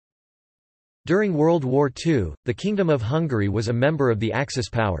During World War II, the Kingdom of Hungary was a member of the Axis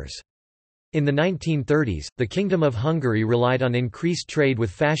powers. In the 1930s, the Kingdom of Hungary relied on increased trade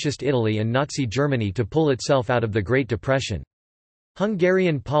with Fascist Italy and Nazi Germany to pull itself out of the Great Depression.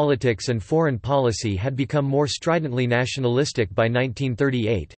 Hungarian politics and foreign policy had become more stridently nationalistic by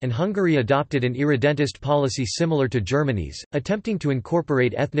 1938, and Hungary adopted an irredentist policy similar to Germany's, attempting to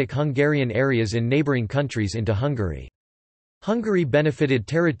incorporate ethnic Hungarian areas in neighboring countries into Hungary. Hungary benefited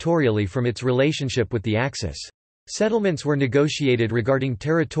territorially from its relationship with the Axis. Settlements were negotiated regarding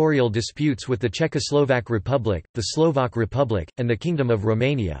territorial disputes with the Czechoslovak Republic, the Slovak Republic, and the Kingdom of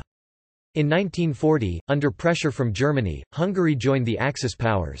Romania. In 1940, under pressure from Germany, Hungary joined the Axis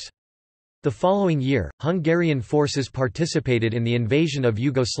powers. The following year, Hungarian forces participated in the invasion of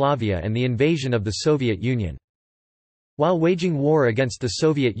Yugoslavia and the invasion of the Soviet Union. While waging war against the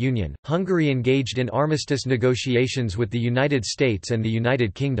Soviet Union, Hungary engaged in armistice negotiations with the United States and the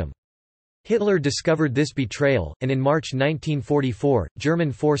United Kingdom. Hitler discovered this betrayal, and in March 1944,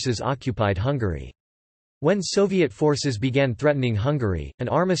 German forces occupied Hungary. When Soviet forces began threatening Hungary, an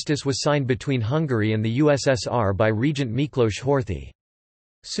armistice was signed between Hungary and the USSR by Regent Miklos Horthy.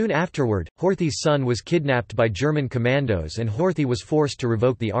 Soon afterward, Horthy's son was kidnapped by German commandos and Horthy was forced to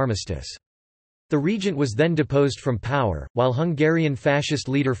revoke the armistice. The regent was then deposed from power, while Hungarian fascist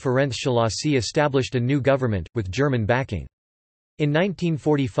leader Ferenc Szalasi established a new government, with German backing. In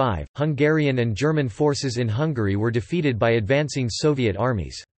 1945, Hungarian and German forces in Hungary were defeated by advancing Soviet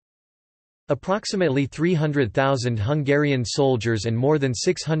armies. Approximately 300,000 Hungarian soldiers and more than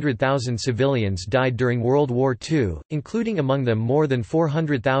 600,000 civilians died during World War II, including among them more than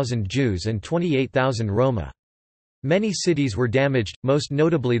 400,000 Jews and 28,000 Roma. Many cities were damaged, most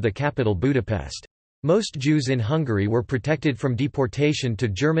notably the capital Budapest. Most Jews in Hungary were protected from deportation to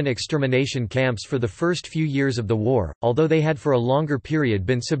German extermination camps for the first few years of the war, although they had for a longer period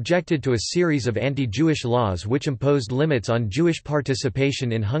been subjected to a series of anti-Jewish laws which imposed limits on Jewish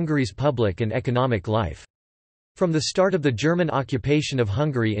participation in Hungary's public and economic life. From the start of the German occupation of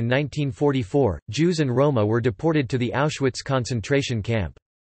Hungary in 1944, Jews and Roma were deported to the Auschwitz concentration camp.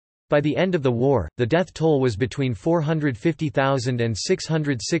 By the end of the war, the death toll was between 450,000 and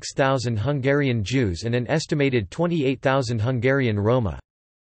 606,000 Hungarian Jews and an estimated 28,000 Hungarian Roma.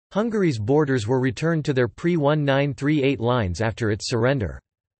 Hungary's borders were returned to their pre-1938 lines after its surrender.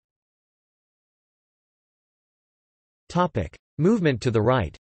 Movement to the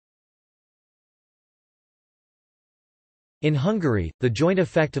right. In Hungary, the joint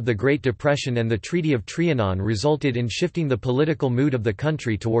effect of the Great Depression and the Treaty of Trianon resulted in shifting the political mood of the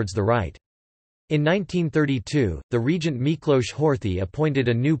country towards the right. In 1932, the regent Miklos Horthy appointed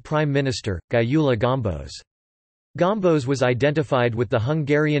a new prime minister, Gyula Gombos. Gombos was identified with the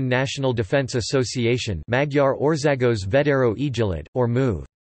Hungarian National Defence Association Magyar Országos Védelmi Egyület, or MOVE.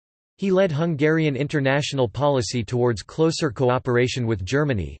 He led Hungarian international policy towards closer cooperation with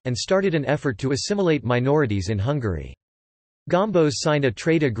Germany, and started an effort to assimilate minorities in Hungary. Gombos signed a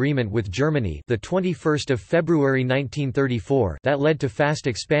trade agreement with Germany, the 21st of February 1934, that led to fast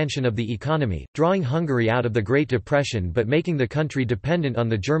expansion of the economy, drawing Hungary out of the Great Depression but making the country dependent on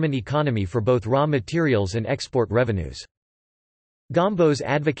the German economy for both raw materials and export revenues. Gombos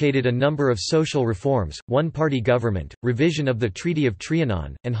advocated a number of social reforms, one-party government, revision of the Treaty of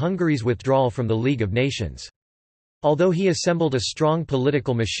Trianon, and Hungary's withdrawal from the League of Nations. Although he assembled a strong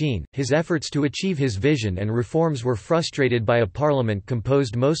political machine, his efforts to achieve his vision and reforms were frustrated by a parliament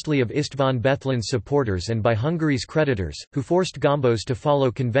composed mostly of István Bethlen's supporters and by Hungary's creditors, who forced Gombos to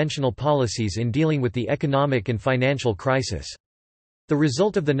follow conventional policies in dealing with the economic and financial crisis. The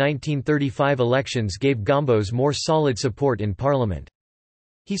result of the 1935 elections gave Gombos more solid support in parliament.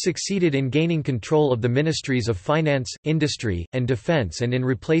 He succeeded in gaining control of the ministries of finance, industry, and defense and in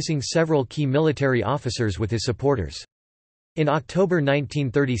replacing several key military officers with his supporters. In October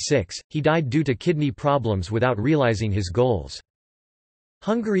 1936, he died due to kidney problems without realizing his goals.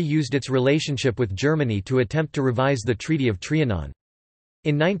 Hungary used its relationship with Germany to attempt to revise the Treaty of Trianon.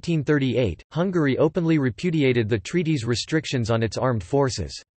 In 1938, Hungary openly repudiated the treaty's restrictions on its armed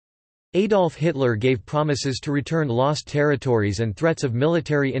forces. Adolf Hitler gave promises to return lost territories and threats of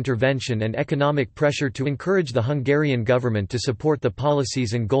military intervention and economic pressure to encourage the Hungarian government to support the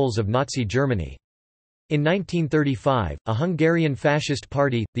policies and goals of Nazi Germany. In 1935, a Hungarian fascist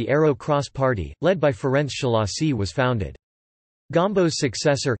party, the Arrow Cross Party, led by Ferenc Szalasi, was founded. Gombos'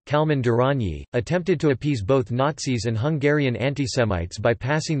 successor, Kálmán Durányi, attempted to appease both Nazis and Hungarian antisemites by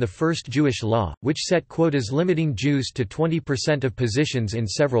passing the first Jewish law, which set quotas limiting Jews to 20% of positions in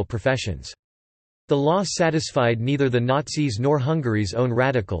several professions. The law satisfied neither the Nazis nor Hungary's own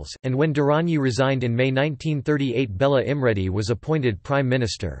radicals, and when Durányi resigned in May 1938, Bela Imredi was appointed prime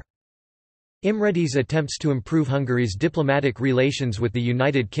minister. Imredy's attempts to improve Hungary's diplomatic relations with the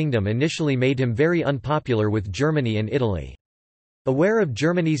United Kingdom initially made him very unpopular with Germany and Italy. Aware of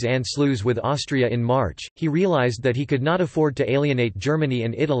Germany's Anschluss with Austria in March, he realized that he could not afford to alienate Germany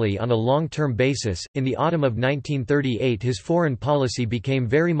and Italy on a long-term basis. In the autumn of 1938, his foreign policy became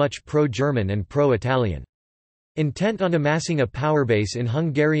very much pro-German and pro-Italian. Intent on amassing a power base in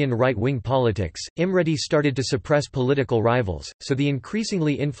Hungarian right-wing politics, Imredy started to suppress political rivals, so the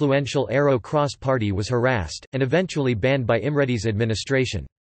increasingly influential Arrow Cross Party was harassed, and eventually banned by Imredy's administration.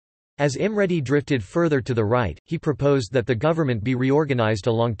 As Imredy drifted further to the right, he proposed that the government be reorganized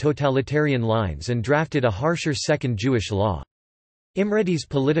along totalitarian lines and drafted a harsher second Jewish law. Imredy's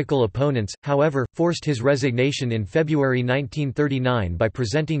political opponents, however, forced his resignation in February 1939 by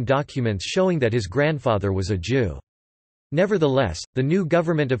presenting documents showing that his grandfather was a Jew. Nevertheless, the new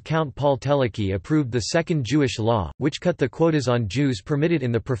government of Count Paul Teleki approved the second Jewish law, which cut the quotas on Jews permitted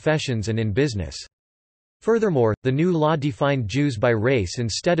in the professions and in business. Furthermore, the new law defined Jews by race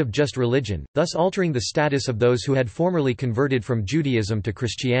instead of just religion, thus altering the status of those who had formerly converted from Judaism to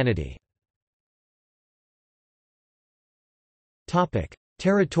Christianity.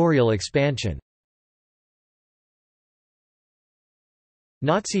 Territorial expansion.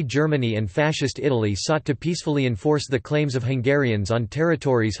 Nazi Germany and Fascist Italy sought to peacefully enforce the claims of Hungarians on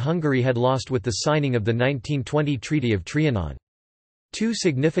territories Hungary had lost with the signing of the 1920 Treaty of Trianon. Two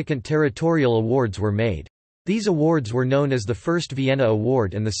significant territorial awards were made. These awards were known as the First Vienna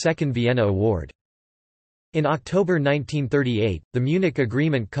Award and the Second Vienna Award. In October 1938, the Munich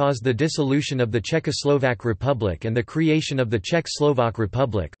Agreement caused the dissolution of the Czechoslovak Republic and the creation of the Czech-Slovak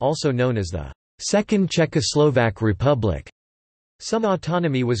Republic, also known as the Second Czechoslovak Republic. Some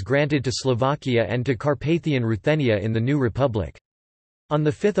autonomy was granted to Slovakia and to Carpathian Ruthenia in the new republic. On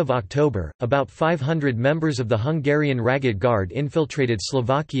 5 October, about 500 members of the Hungarian Ragged Guard infiltrated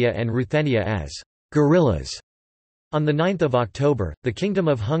Slovakia and Ruthenia as guerrillas. On 9 October, the Kingdom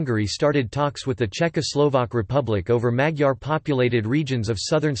of Hungary started talks with the Czechoslovak Republic over Magyar-populated regions of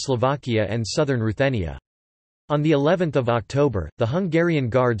southern Slovakia and southern Ruthenia. On the 11th of October, the Hungarian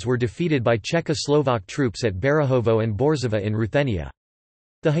Guards were defeated by Czechoslovak troops at Berehovo and Borzova in Ruthenia.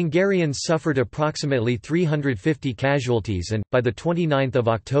 The Hungarians suffered approximately 350 casualties and, by the 29th of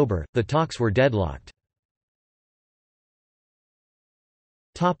October, the talks were deadlocked.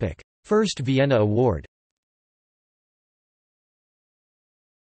 First Vienna Award.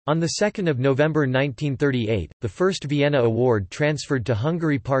 On 2 November 1938, the First Vienna Award transferred to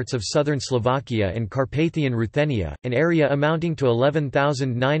Hungary parts of southern Slovakia and Carpathian Ruthenia, an area amounting to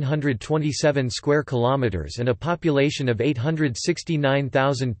 11,927 square kilometers and a population of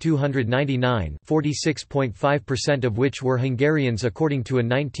 869,299, 46.5% of which were Hungarians according to a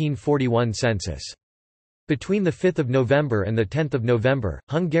 1941 census. Between 5 November and 10 November,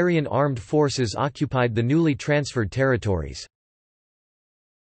 Hungarian armed forces occupied the newly transferred territories.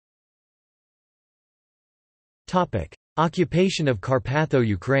 Occupation of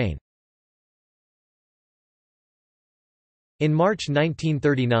Carpatho-Ukraine. In March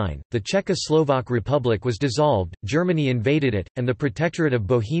 1939, the Czechoslovak Republic was dissolved, Germany invaded it, and the Protectorate of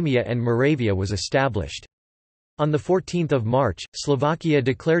Bohemia and Moravia was established. On 14 March, Slovakia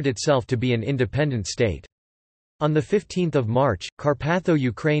declared itself to be an independent state. On 15 March,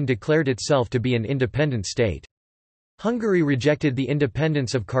 Carpatho-Ukraine declared itself to be an independent state. Hungary rejected the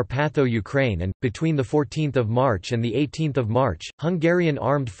independence of Carpatho-Ukraine and, between 14 March and 18 March, Hungarian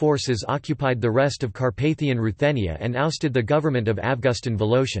armed forces occupied the rest of Carpathian Ruthenia and ousted the government of Avgustin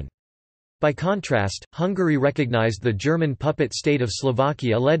Voloshin. By contrast, Hungary recognized the German puppet state of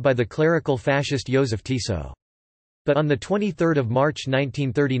Slovakia led by the clerical fascist József Tiso. But on 23 March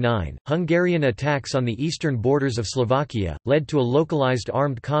 1939, Hungarian attacks on the eastern borders of Slovakia, led to a localized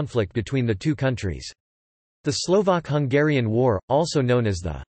armed conflict between the two countries. The Slovak-Hungarian War, also known as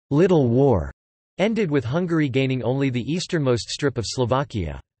the Little War, ended with Hungary gaining only the easternmost strip of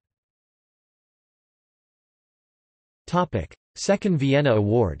Slovakia. Second Vienna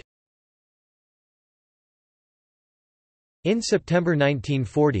Award. In September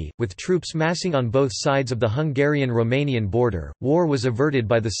 1940, with troops massing on both sides of the Hungarian-Romanian border, war was averted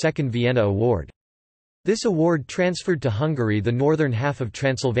by the Second Vienna Award. This award transferred to Hungary the northern half of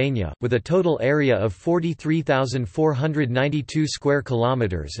Transylvania, with a total area of 43,492 square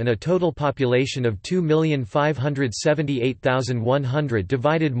kilometers and a total population of 2,578,100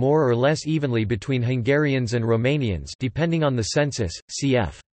 divided more or less evenly between Hungarians and Romanians depending on the census,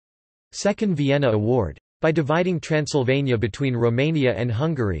 cf. Second Vienna Award. By dividing Transylvania between Romania and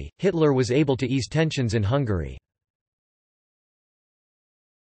Hungary, Hitler was able to ease tensions in Hungary.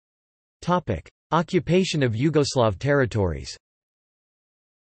 Occupation of Yugoslav territories.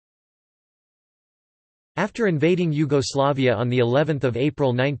 After invading Yugoslavia on the 11th of April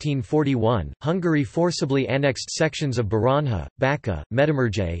 1941, Hungary forcibly annexed sections of Baranja, Bačka,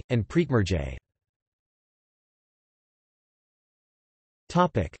 Medimurje, and Prekmurje.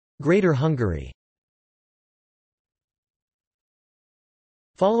 Topic: Greater Hungary.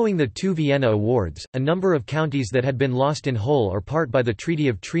 Following the two Vienna Awards, a number of counties that had been lost in whole or part by the Treaty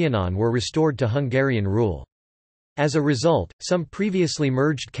of Trianon were restored to Hungarian rule. As a result, some previously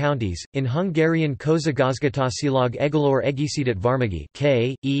merged counties, in Hungarian Közigazgatásilag Egalor Egészített Vármegi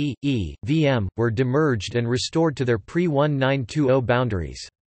 (K.E.E.V.M.), were demerged and restored to their pre-1920 boundaries.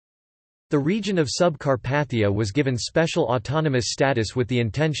 The region of Subcarpathia was given special autonomous status with the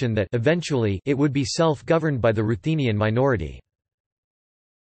intention that eventually it would be self-governed by the Ruthenian minority.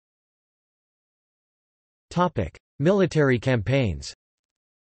 Military campaigns.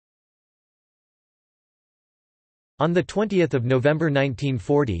 On 20 November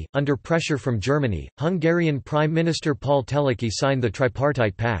 1940, under pressure from Germany, Hungarian Prime Minister Paul Teleki signed the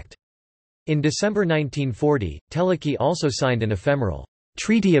Tripartite Pact. In December 1940, Teleki also signed an ephemeral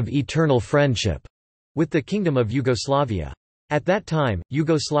Treaty of Eternal Friendship with the Kingdom of Yugoslavia. At that time,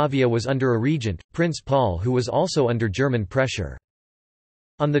 Yugoslavia was under a regent, Prince Paul, who was also under German pressure.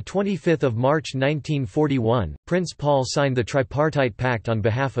 On 25 March 1941, Prince Paul signed the Tripartite Pact on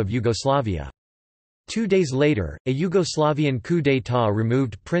behalf of Yugoslavia. 2 days later, a Yugoslavian coup d'état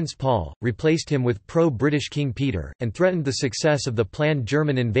removed Prince Paul, replaced him with pro-British King Peter, and threatened the success of the planned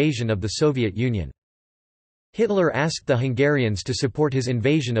German invasion of the Soviet Union. Hitler asked the Hungarians to support his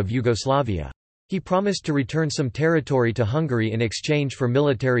invasion of Yugoslavia. He promised to return some territory to Hungary in exchange for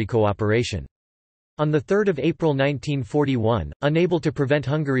military cooperation. On 3 April 1941, unable to prevent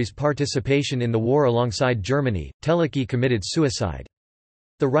Hungary's participation in the war alongside Germany, Teleki committed suicide.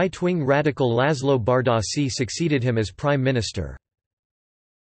 The right-wing radical Laszlo Bardasi succeeded him as prime minister.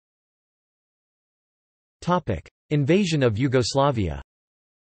 Invasion of Yugoslavia.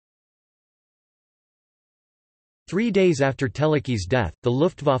 3 days after Teleki's death, the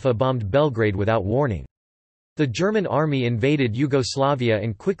Luftwaffe bombed Belgrade without warning. The German army invaded Yugoslavia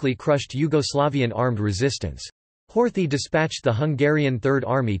and quickly crushed Yugoslavian armed resistance. Horthy dispatched the Hungarian Third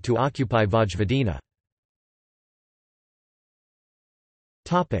Army to occupy Vojvodina.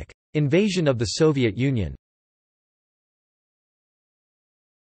 Invasion of the Soviet Union.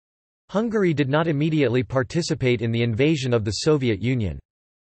 Hungary did not immediately participate in the invasion of the Soviet Union.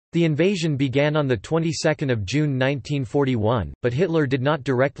 The invasion began on the 22nd of June 1941, but Hitler did not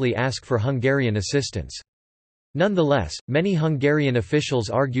directly ask for Hungarian assistance. Nonetheless, many Hungarian officials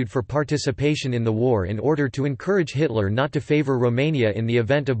argued for participation in the war in order to encourage Hitler not to favor Romania in the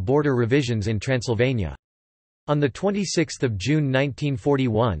event of border revisions in Transylvania. On 26 June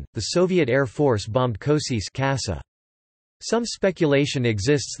 1941, the Soviet Air Force bombed Kosice Kassa. Some speculation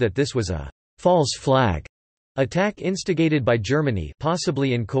exists that this was a «false flag» attack instigated by Germany,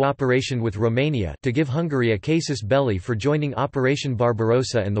 possibly in cooperation with Romania, to give Hungary a casus belli for joining Operation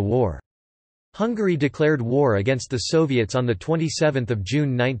Barbarossa and the war. Hungary declared war against the Soviets on 27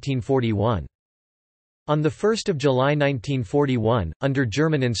 June 1941. On 1 July 1941, under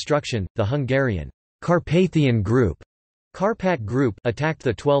German instruction, the Hungarian Carpathian Group, Karpat Group attacked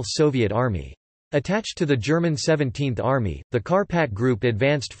the 12th Soviet Army. Attached to the German 17th Army, the Karpat Group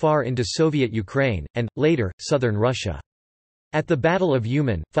advanced far into Soviet Ukraine, and, later, southern Russia. At the Battle of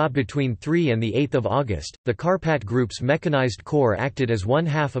Uman, fought between 3 and 8 August, the Karpat Group's mechanized corps acted as one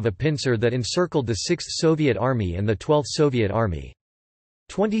half of a pincer that encircled the 6th Soviet Army and the 12th Soviet Army.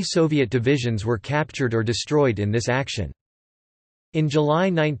 20 Soviet divisions were captured or destroyed in this action. In July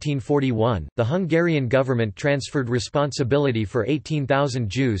 1941, the Hungarian government transferred responsibility for 18,000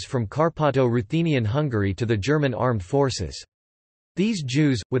 Jews from Carpato-Ruthenian Hungary to the German armed forces. These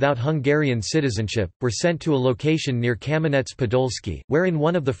Jews, without Hungarian citizenship, were sent to a location near Kamenets-Podolsky, where in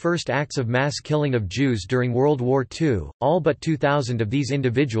one of the first acts of mass killing of Jews during World War II, all but 2,000 of these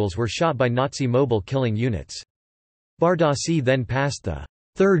individuals were shot by Nazi mobile killing units. Bardasi then passed the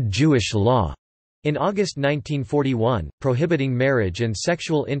Third Jewish Law in August 1941, prohibiting marriage and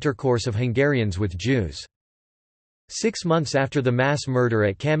sexual intercourse of Hungarians with Jews. 6 months after the mass murder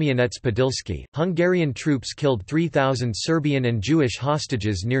at Kamianets-Podilsky, Hungarian troops killed 3,000 Serbian and Jewish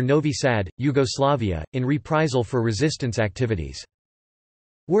hostages near Novi Sad, Yugoslavia, in reprisal for resistance activities.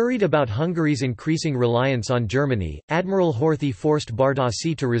 Worried about Hungary's increasing reliance on Germany, Admiral Horthy forced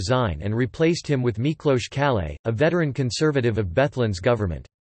Bardasi to resign and replaced him with Miklos Kallay, a veteran conservative of Bethlen's government.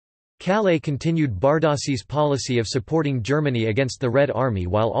 Kallay continued Bardasi's policy of supporting Germany against the Red Army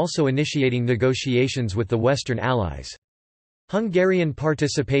while also initiating negotiations with the Western Allies. Hungarian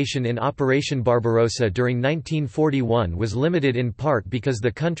participation in Operation Barbarossa during 1941 was limited in part because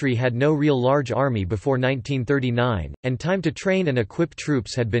the country had no real large army before 1939, and time to train and equip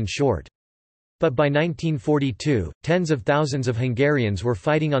troops had been short. But by 1942, tens of thousands of Hungarians were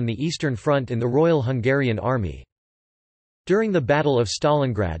fighting on the Eastern Front in the Royal Hungarian Army. During the Battle of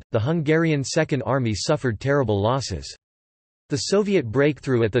Stalingrad, the Hungarian Second Army suffered terrible losses. The Soviet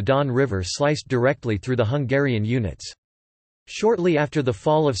breakthrough at the Don River sliced directly through the Hungarian units. Shortly after the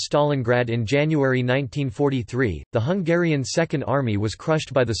fall of Stalingrad in January 1943, the Hungarian Second Army was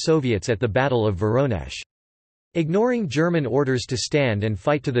crushed by the Soviets at the Battle of Voronezh. Ignoring German orders to stand and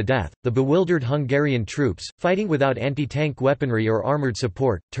fight to the death, the bewildered Hungarian troops, fighting without anti-tank weaponry or armored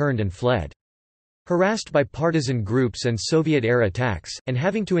support, turned and fled. Harassed by partisan groups and Soviet air attacks, and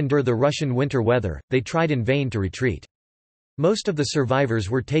having to endure the Russian winter weather, they tried in vain to retreat. Most of the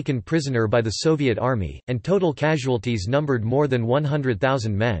survivors were taken prisoner by the Soviet army, and total casualties numbered more than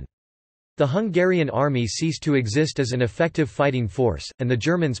 100,000 men. The Hungarian army ceased to exist as an effective fighting force, and the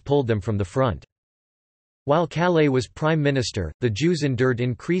Germans pulled them from the front. While Calais was prime minister, the Jews endured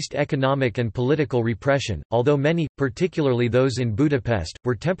increased economic and political repression, although many, particularly those in Budapest,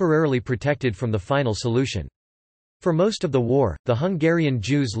 were temporarily protected from the final solution. For most of the war, the Hungarian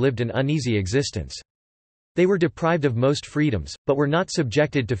Jews lived an uneasy existence. They were deprived of most freedoms, but were not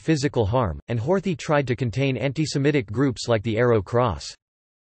subjected to physical harm, and Horthy tried to contain anti-Semitic groups like the Arrow Cross.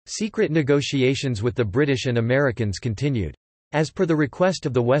 Secret negotiations with the British and Americans continued. As per the request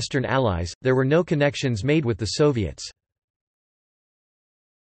of the Western Allies, there were no connections made with the Soviets.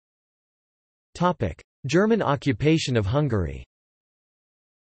 German occupation of Hungary.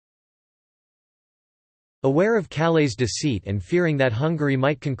 Aware of Calais' deceit and fearing that Hungary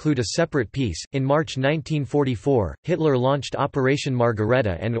might conclude a separate peace, in March 1944, Hitler launched Operation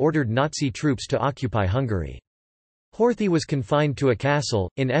Margareta and ordered Nazi troops to occupy Hungary. Horthy was confined to a castle,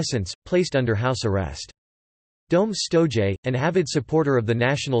 in essence, placed under house arrest. Dom Stoje, an avid supporter of the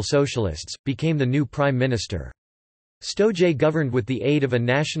National Socialists, became the new prime minister. Stoje governed with the aid of a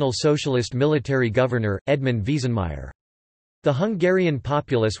National Socialist military governor, Edmund Wiesenmeier. The Hungarian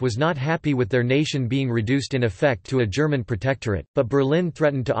populace was not happy with their nation being reduced in effect to a German protectorate, but Berlin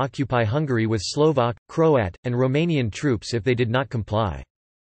threatened to occupy Hungary with Slovak, Croat, and Romanian troops if they did not comply.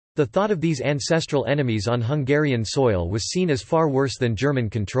 The thought of these ancestral enemies on Hungarian soil was seen as far worse than German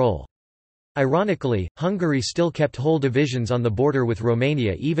control. Ironically, Hungary still kept whole divisions on the border with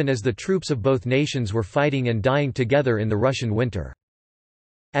Romania even as the troops of both nations were fighting and dying together in the Russian winter.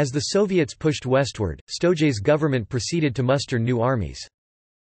 As the Soviets pushed westward, Stoje's government proceeded to muster new armies.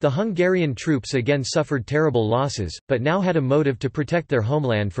 The Hungarian troops again suffered terrible losses, but now had a motive to protect their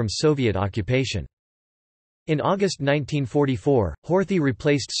homeland from Soviet occupation. In August 1944, Horthy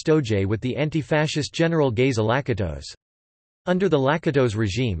replaced Stoje with the anti-fascist General Geza Lakatos. Under the Lakatos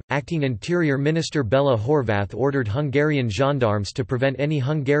regime, acting Interior Minister Bela Horváth ordered Hungarian gendarmes to prevent any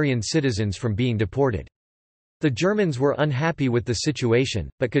Hungarian citizens from being deported. The Germans were unhappy with the situation,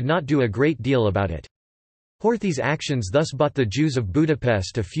 but could not do a great deal about it. Horthy's actions thus bought the Jews of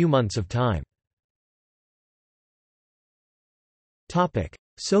Budapest a few months of time.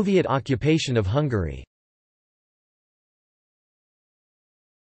 Soviet occupation of Hungary.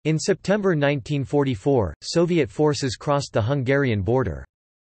 In September 1944, Soviet forces crossed the Hungarian border.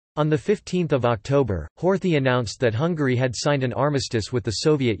 On 15 October, Horthy announced that Hungary had signed an armistice with the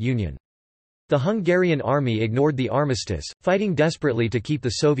Soviet Union. The Hungarian army ignored the armistice, fighting desperately to keep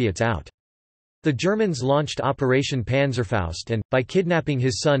the Soviets out. The Germans launched Operation Panzerfaust and, by kidnapping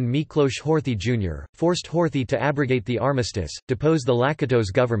his son Miklos Horthy Jr., forced Horthy to abrogate the armistice, depose the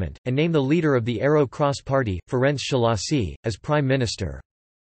Lakatos government, and name the leader of the Arrow Cross Party, Ferenc Szalasi, as prime minister.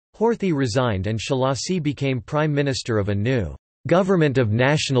 Horthy resigned and Szalasi became prime minister of a new government of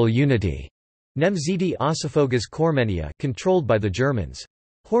national unity, Nemzeti Összefogás Kormánya, controlled by the Germans.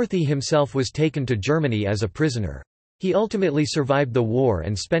 Horthy himself was taken to Germany as a prisoner. He ultimately survived the war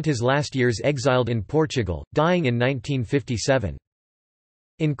and spent his last years exiled in Portugal, dying in 1957.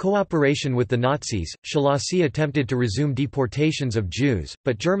 In cooperation with the Nazis, Szalasi attempted to resume deportations of Jews,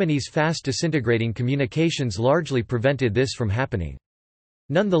 but Germany's fast disintegrating communications largely prevented this from happening.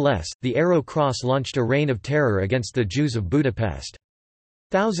 Nonetheless, the Arrow Cross launched a reign of terror against the Jews of Budapest.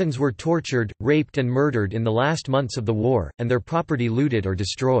 Thousands were tortured, raped and murdered in the last months of the war, and their property looted or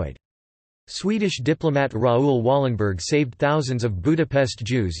destroyed. Swedish diplomat Raoul Wallenberg saved thousands of Budapest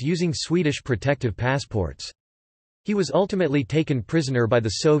Jews using Swedish protective passports. He was ultimately taken prisoner by the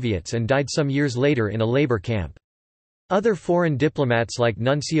Soviets and died some years later in a labor camp. Other foreign diplomats like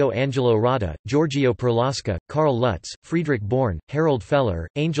Nuncio Angelo Rada, Giorgio Perlasca, Karl Lutz, Friedrich Born, Harold Feller,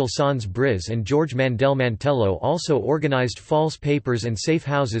 Angel Sans Briz and George Mandel Mantello also organized false papers and safe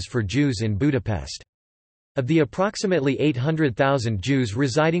houses for Jews in Budapest. Of the approximately 800,000 Jews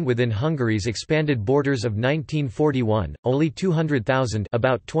residing within Hungary's expanded borders of 1941, only 200,000,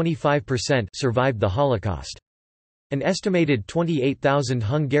 about 25%, survived the Holocaust. An estimated 28,000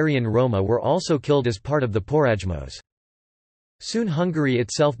 Hungarian Roma were also killed as part of the Porajmos. Soon Hungary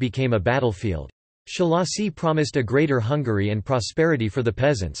itself became a battlefield. Szálasi promised a greater Hungary and prosperity for the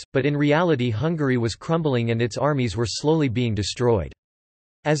peasants, but in reality Hungary was crumbling and its armies were slowly being destroyed.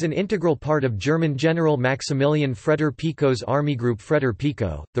 As an integral part of German General Maximilian Freder Pico's army group Freder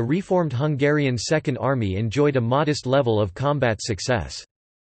Pico, the reformed Hungarian Second Army enjoyed a modest level of combat success.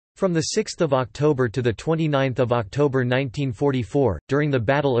 From 6 October to 29 October 1944, during the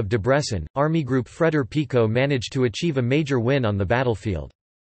Battle of Debrecen, Army Group Freder Pico managed to achieve a major win on the battlefield.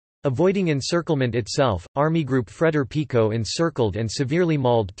 Avoiding encirclement itself, Army Group Freder Pico encircled and severely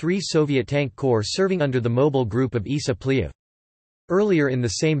mauled 3 Soviet tank corps serving under the Mobile Group of Isa Pliyev. Earlier in the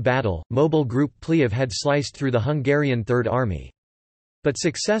same battle, Mobile Group Pliyev had sliced through the Hungarian Third Army. But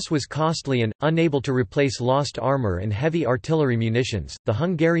success was costly and, unable to replace lost armor and heavy artillery munitions, the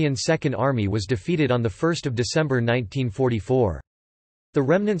Hungarian Second Army was defeated on 1 December 1944. The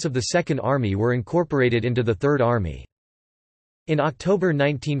remnants of the Second Army were incorporated into the Third Army. In October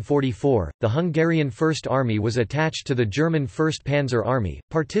 1944, the Hungarian First Army was attached to the German First Panzer Army,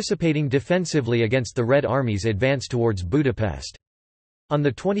 participating defensively against the Red Army's advance towards Budapest. On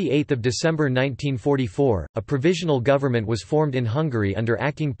 28 December 1944, a provisional government was formed in Hungary under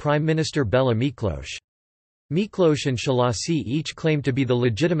acting Prime Minister Bela Miklós. Miklós and Szálasi each claimed to be the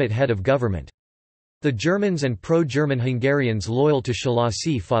legitimate head of government. The Germans and pro-German Hungarians loyal to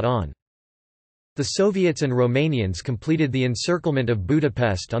Szálasi fought on. The Soviets and Romanians completed the encirclement of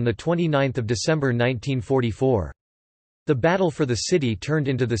Budapest on 29 December 1944. The battle for the city turned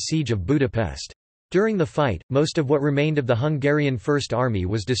into the Siege of Budapest. During the fight, most of what remained of the Hungarian First Army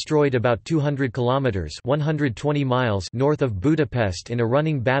was destroyed about 200 kilometers (120 miles) north of Budapest in a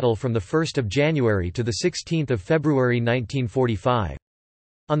running battle from 1 January to 16 February 1945.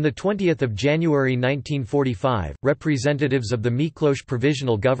 On 20 January 1945, representatives of the Miklós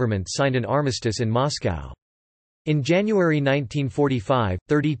Provisional Government signed an armistice in Moscow. In January 1945,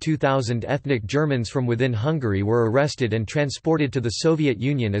 32,000 ethnic Germans from within Hungary were arrested and transported to the Soviet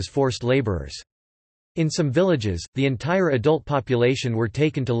Union as forced laborers. In some villages, the entire adult population were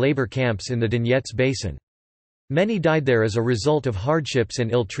taken to labor camps in the Donets Basin. Many died there as a result of hardships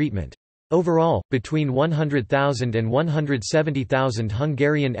and ill treatment. Overall, between 100,000 and 170,000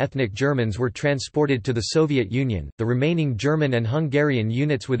 Hungarian ethnic Germans were transported to the Soviet Union. The remaining German and Hungarian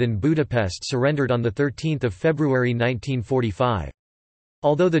units within Budapest surrendered on 13 February 1945.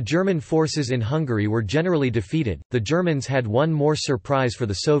 Although the German forces in Hungary were generally defeated, the Germans had one more surprise for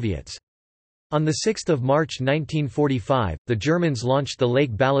the Soviets. On 6 March 1945, the Germans launched the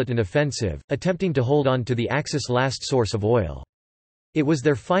Lake Balaton offensive, attempting to hold on to the Axis' last source of oil. It was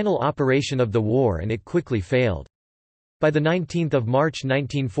their final operation of the war and it quickly failed. By 19 March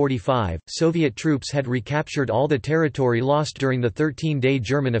 1945, Soviet troops had recaptured all the territory lost during the 13-day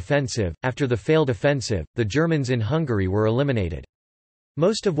German offensive. After the failed offensive, the Germans in Hungary were eliminated.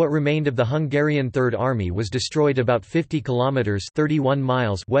 Most of what remained of the Hungarian Third Army was destroyed about 50 kilometers (31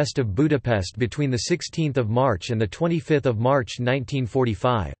 miles) west of Budapest between the 16th of March and the 25th of March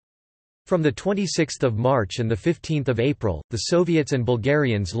 1945. From the 26th of March and the 15th of April, the Soviets and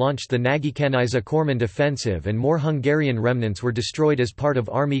Bulgarians launched the Nagy-Kanizsa-Kormand offensive and more Hungarian remnants were destroyed as part of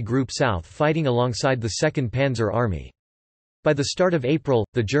Army Group South fighting alongside the 2nd Panzer Army. By the start of April,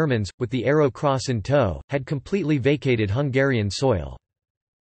 the Germans, with the Arrow Cross in tow, had completely vacated Hungarian soil.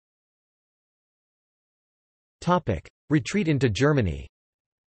 Retreat into Germany.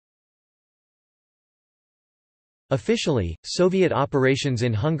 Officially, Soviet operations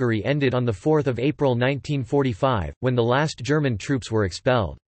in Hungary ended on 4 April 1945, when the last German troops were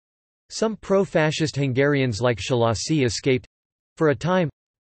expelled. Some pro-fascist Hungarians like Szálasi escaped—for a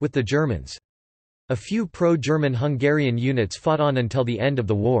time—with the Germans. A few pro-German Hungarian units fought on until the end of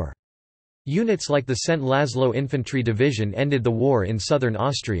the war. Units like the Szent László Infantry Division ended the war in southern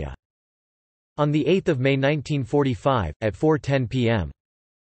Austria. On 8 May 1945, at 4:10 p.m.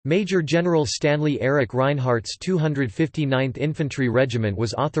 Major General Stanley Erich Reinhardt's 259th Infantry Regiment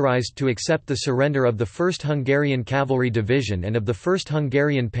was authorized to accept the surrender of the 1st Hungarian Cavalry Division and of the 1st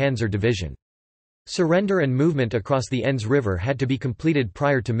Hungarian Panzer Division. Surrender and movement across the Enns River had to be completed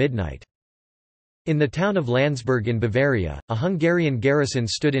prior to midnight. In the town of Landsberg in Bavaria, a Hungarian garrison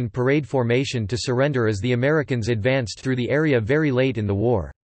stood in parade formation to surrender as the Americans advanced through the area very late in the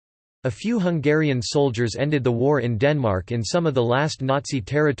war. A few Hungarian soldiers ended the war in Denmark in some of the last Nazi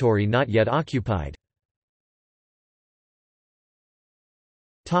territory not yet occupied.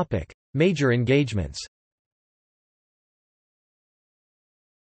 Major engagements.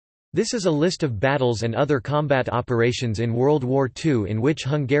 This is a list of battles and other combat operations in World War II in which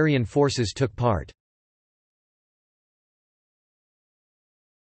Hungarian forces took part.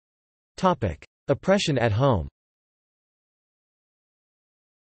 Oppression at home.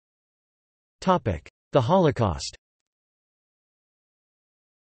 The Holocaust.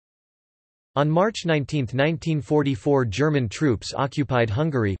 On March 19, 1944, German troops occupied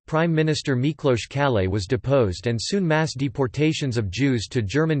Hungary. Prime Minister Miklos Kálay was deposed and soon mass deportations of Jews to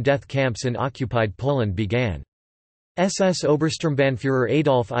German death camps in occupied Poland began. SS Obersturmbannführer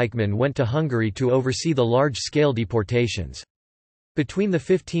Adolf Eichmann went to Hungary to oversee the large-scale deportations. Between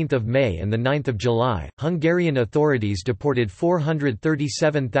 15 May and 9 July, Hungarian authorities deported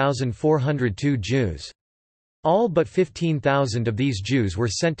 437,402 Jews. All but 15,000 of these Jews were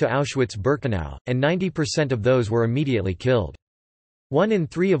sent to Auschwitz-Birkenau, and 90% of those were immediately killed. 1 in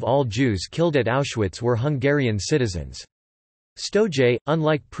 3 of all Jews killed at Auschwitz were Hungarian citizens. Stoje,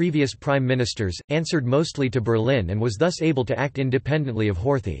 unlike previous prime ministers, answered mostly to Berlin and was thus able to act independently of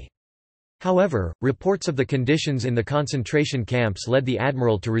Horthy. However, reports of the conditions in the concentration camps led the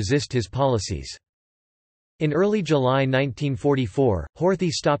admiral to resist his policies. In early July 1944, Horthy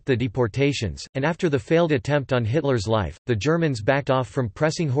stopped the deportations, and after the failed attempt on Hitler's life, the Germans backed off from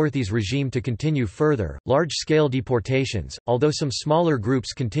pressing Horthy's regime to continue further, large-scale deportations, although some smaller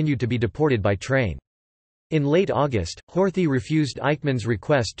groups continued to be deported by train. In late August, Horthy refused Eichmann's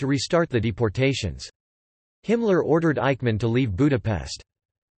request to restart the deportations. Himmler ordered Eichmann to leave Budapest.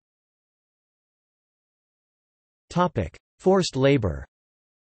 Forced labor.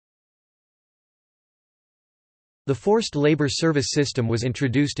 The forced labor service system was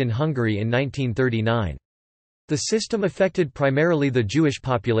introduced in Hungary in 1939. The system affected primarily the Jewish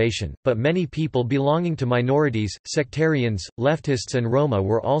population, but many people belonging to minorities, sectarians, leftists and Roma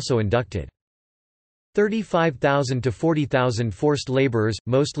were also inducted. 35,000 to 40,000 forced laborers,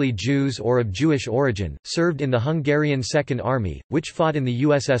 mostly Jews or of Jewish origin, served in the Hungarian Second Army, which fought in the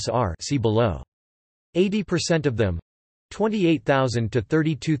USSR, see below. 80% of them, 28,000 to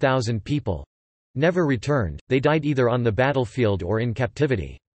 32,000 people, never returned. They died either on the battlefield or in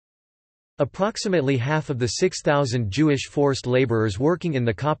captivity. Approximately half of the 6,000 Jewish forced laborers working in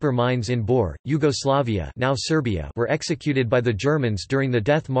the copper mines in Bor, Yugoslavia, now Serbia, were executed by the Germans during the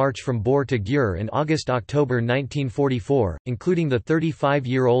death march from Bor to Győr in August–October 1944, including the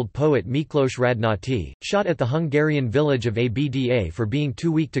 35-year-old poet Miklos Radnóti, shot at the Hungarian village of Abda for being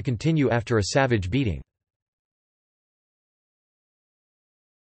too weak to continue after a savage beating.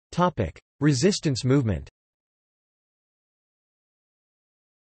 Resistance movement.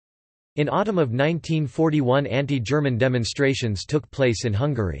 In autumn of 1941 anti-German demonstrations took place in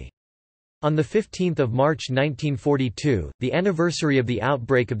Hungary. On 15 March 1942, the anniversary of the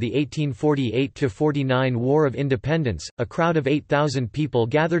outbreak of the 1848–49 War of Independence, a crowd of 8,000 people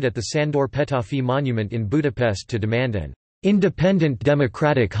gathered at the Sándor Petőfi monument in Budapest to demand an independent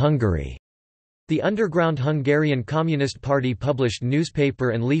democratic Hungary. The underground Hungarian Communist Party published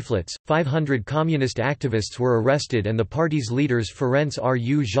newspaper and leaflets. 500 communist activists were arrested and the party's leaders Ferenc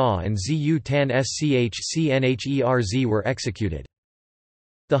Ruzsa and Zoltán Schchnherz were executed.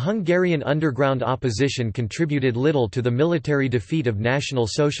 The Hungarian underground opposition contributed little to the military defeat of National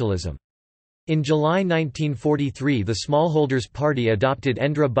Socialism. In July 1943 the Smallholders' Party adopted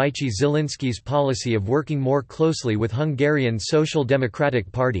Endre Bajcsy Zielinski's policy of working more closely with Hungarian Social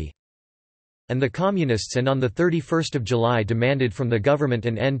Democratic Party and the Communists, and on 31 July demanded from the government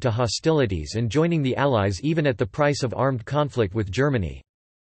an end to hostilities and joining the Allies even at the price of armed conflict with Germany.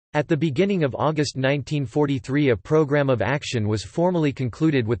 At the beginning of August 1943 a program of action was formally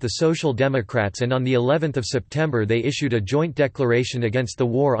concluded with the Social Democrats, and on the 11th of September they issued a joint declaration against the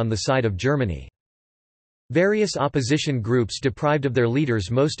war on the side of Germany. Various opposition groups deprived of their leaders,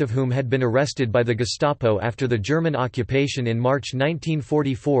 most of whom had been arrested by the Gestapo after the German occupation in March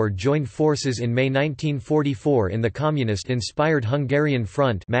 1944, joined forces in May 1944 in the communist-inspired Hungarian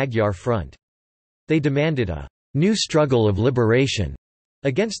Front, Magyar Front. They demanded a new struggle of liberation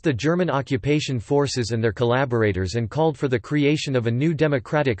against the German occupation forces and their collaborators and called for the creation of a new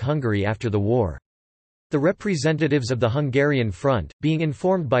democratic Hungary after the war. The representatives of the Hungarian Front, being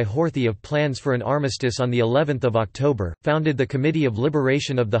informed by Horthy of plans for an armistice on the 11th of October, founded the Committee of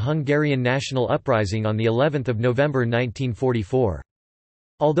Liberation of the Hungarian National Uprising on the 11th of November 1944.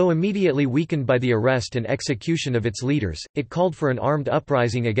 Although immediately weakened by the arrest and execution of its leaders, it called for an armed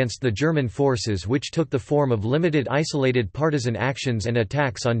uprising against the German forces, which took the form of limited isolated partisan actions and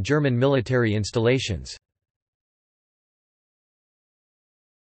attacks on German military installations.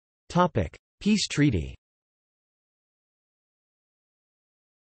 Peace treaty.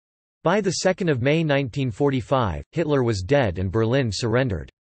 By 2 May 1945, Hitler was dead and Berlin surrendered.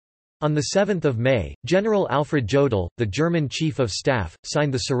 On 7 May, General Alfred Jodl, the German Chief of Staff,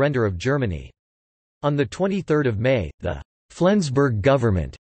 signed the surrender of Germany. On 23 May, the Flensburg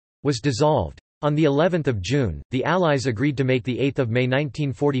government was dissolved. On the 11th of June, the Allies agreed to make the 8th of May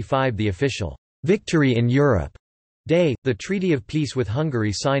 1945 the official Victory in Europe Day. The Treaty of Peace with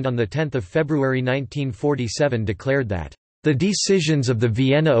Hungary, signed on 10 February 1947, declared that the decisions of the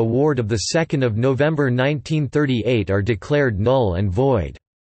Vienna Award of 2 November 1938 are declared null and void,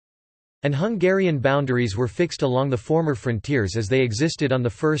 and Hungarian boundaries were fixed along the former frontiers as they existed on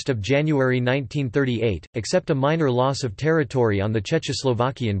 1 January 1938, except a minor loss of territory on the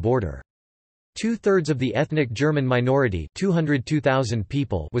Czechoslovakian border. Two-thirds of the ethnic German minority, 202,000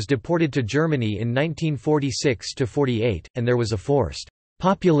 people, was deported to Germany in 1946–48, and there was a forced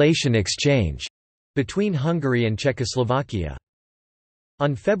population exchange between Hungary and Czechoslovakia.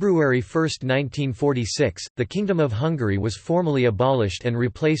 On February 1, 1946, the Kingdom of Hungary was formally abolished and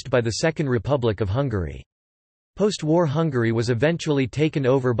replaced by the Second Republic of Hungary. Post-war Hungary was eventually taken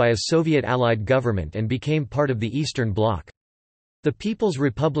over by a Soviet-allied government and became part of the Eastern Bloc. The People's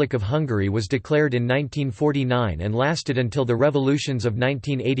Republic of Hungary was declared in 1949 and lasted until the revolutions of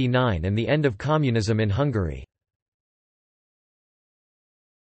 1989 and the end of communism in Hungary.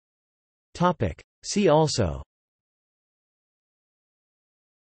 See also: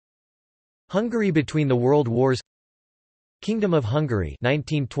 Hungary between the World Wars, Kingdom of Hungary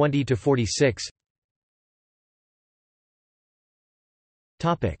 1920–46.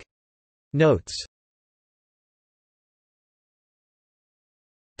 Topic Notes.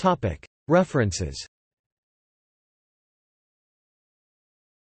 Topic References.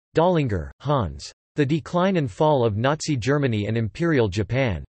 Dollinger, Hans. The Decline and Fall of Nazi Germany and Imperial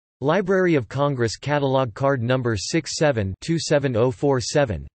Japan. Library of Congress Catalog Card No.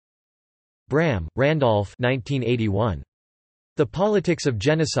 67-27047. Bram, Randolph 1981. The Politics of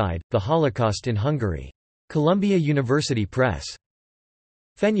Genocide, The Holocaust in Hungary. Columbia University Press.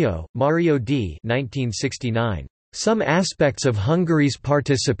 Fenyo, Mario D. 1969. Some Aspects of Hungary's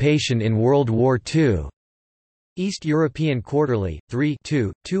Participation in World War II. East European Quarterly, 3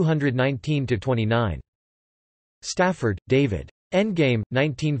 219–29. Stafford, David. Endgame,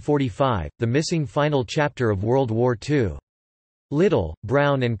 1945, The Missing Final Chapter of World War II. Little,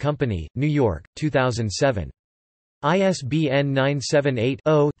 Brown and Company, New York, 2007. ISBN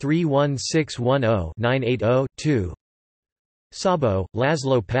 978-0-31610-980-2. Szabo,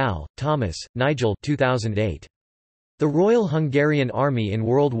 Laszlo Pál, Thomas, Nigel 2008. The Royal Hungarian Army in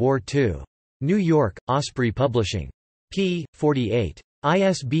World War II. New York, Osprey Publishing. p. 48.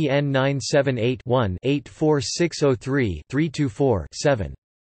 ISBN 978-1-84603-324-7.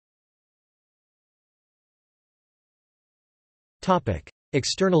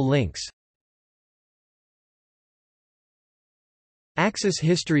 External links. Axis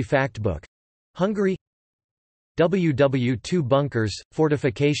History Factbook. Hungary. WW2 Bunkers,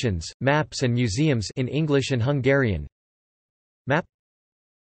 Fortifications, Maps and Museums in English and Hungarian. Map